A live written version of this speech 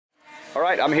All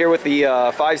right, I'm here with the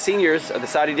 5 seniors of the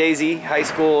Soddy Daisy High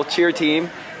School cheer team,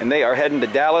 and they are heading to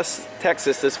Dallas,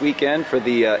 Texas this weekend for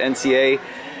the NCA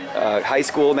High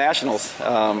School Nationals.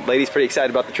 Ladies, pretty excited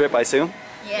about the trip, I assume?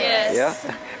 Yes.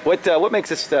 Yeah. What makes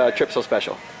this trip so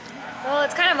special? Well,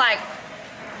 it's kind of like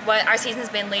what our season's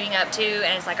been leading up to,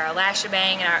 and it's like our last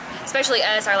shebang, and especially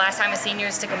us, our last time as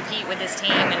seniors to compete with this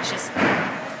team, and it's just,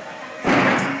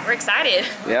 we're excited.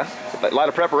 Yeah, a lot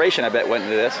of preparation I bet went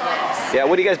into this. Yes. Yeah,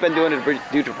 what have you guys been doing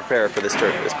to prepare for this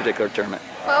particular tournament?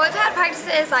 Well, we've had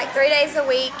practices like 3 days a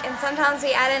week, and sometimes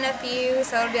we add in a few,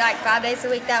 so it'll be like 5 days a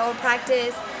week that we'll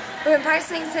practice. We've been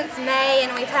practicing since May,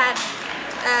 and we've had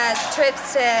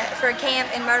trips for camp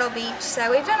in Myrtle Beach,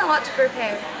 so we've done a lot to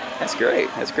prepare. That's great.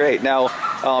 That's great. Now,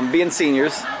 being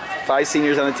seniors, 5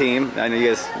 seniors on the team, I know you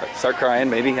guys start crying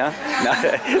maybe, huh? No,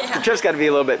 Yeah. The trip's got to be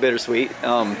a little bit bittersweet.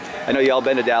 I know you all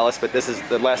been to Dallas, but this is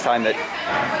the last time that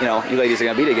you ladies are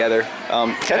going to be together.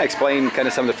 Kind of explain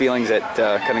some of the feelings that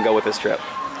kind of go with this trip.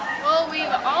 Well, we've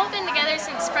all been together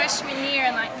since freshman year,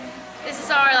 and this is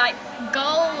our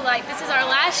goal. This is our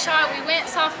last shot. We went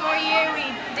sophomore year, we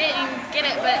didn't get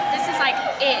it, but this is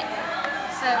it.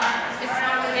 So it's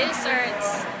this or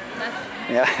it's nothing.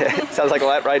 Yeah, sounds like a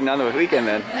lot riding on the weekend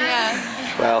then.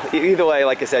 Yeah. Well, either way,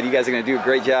 like I said, you guys are going to do a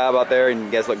great job out there, and you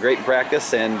guys look great in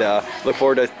practice, and look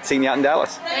forward to seeing you out in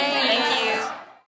Dallas. Thanks.